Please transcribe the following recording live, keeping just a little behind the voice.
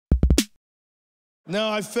No,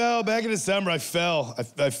 I fell back in December. I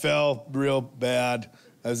fell real bad.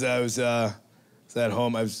 I was at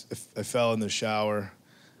home. I fell in the shower.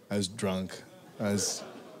 I was drunk. I was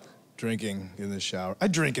drinking in the shower. I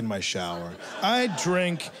drink in my shower. I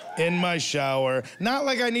drink in my shower. Not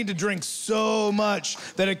like I need to drink so much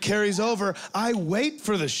that it carries over. I wait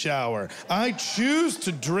for the shower. I choose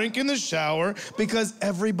to drink in the shower because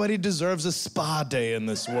everybody deserves a spa day in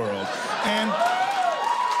this world. And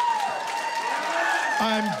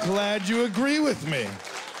I'm glad you agree with me.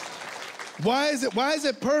 Why is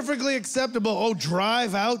it perfectly acceptable? Oh,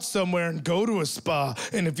 drive out somewhere and go to a spa.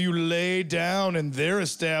 And if you lay down in their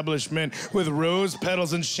establishment with rose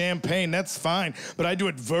petals and champagne, that's fine. But I do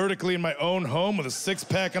it vertically in my own home with a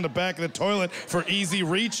six-pack on the back of the toilet for easy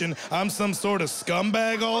reach, and I'm some sort of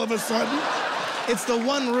scumbag all of a sudden? It's the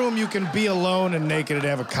one room you can be alone and naked and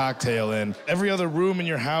have a cocktail in. Every other room in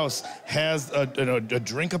your house has a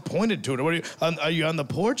drink appointed to it. Are you on the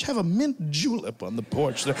porch? Have a mint julep on the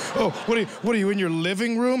porch. Oh, what are you in your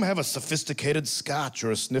living room? Have a sophisticated scotch or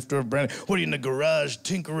a snifter of brandy. What are you in the garage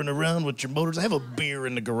tinkering around with your motors? Have a beer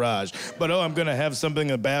in the garage. But I'm gonna have something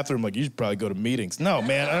in the bathroom. Like, you should probably go to meetings. No,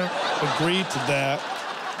 man, I don't agree to that.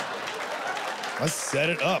 I set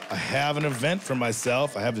it up. I have an event for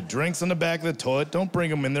myself. I have the drinks on the back of the toilet. Don't bring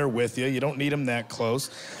them in there with you. You don't need them that close.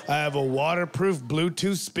 I have a waterproof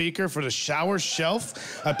Bluetooth speaker for the shower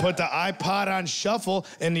shelf. I put the iPod on shuffle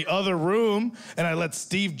in the other room, and I let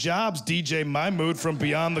Steve Jobs DJ my mood from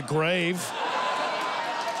beyond the grave.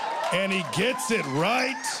 And he gets it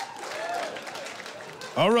right.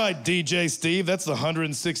 All right, DJ Steve, that's the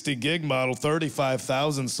 160 gig model,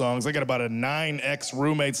 35,000 songs. I got about a 9X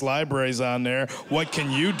roommates libraries on there. What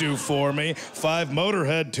can you do for me? 5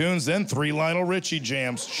 Motorhead tunes, then 3 Lionel Richie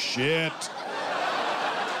jams. Shit.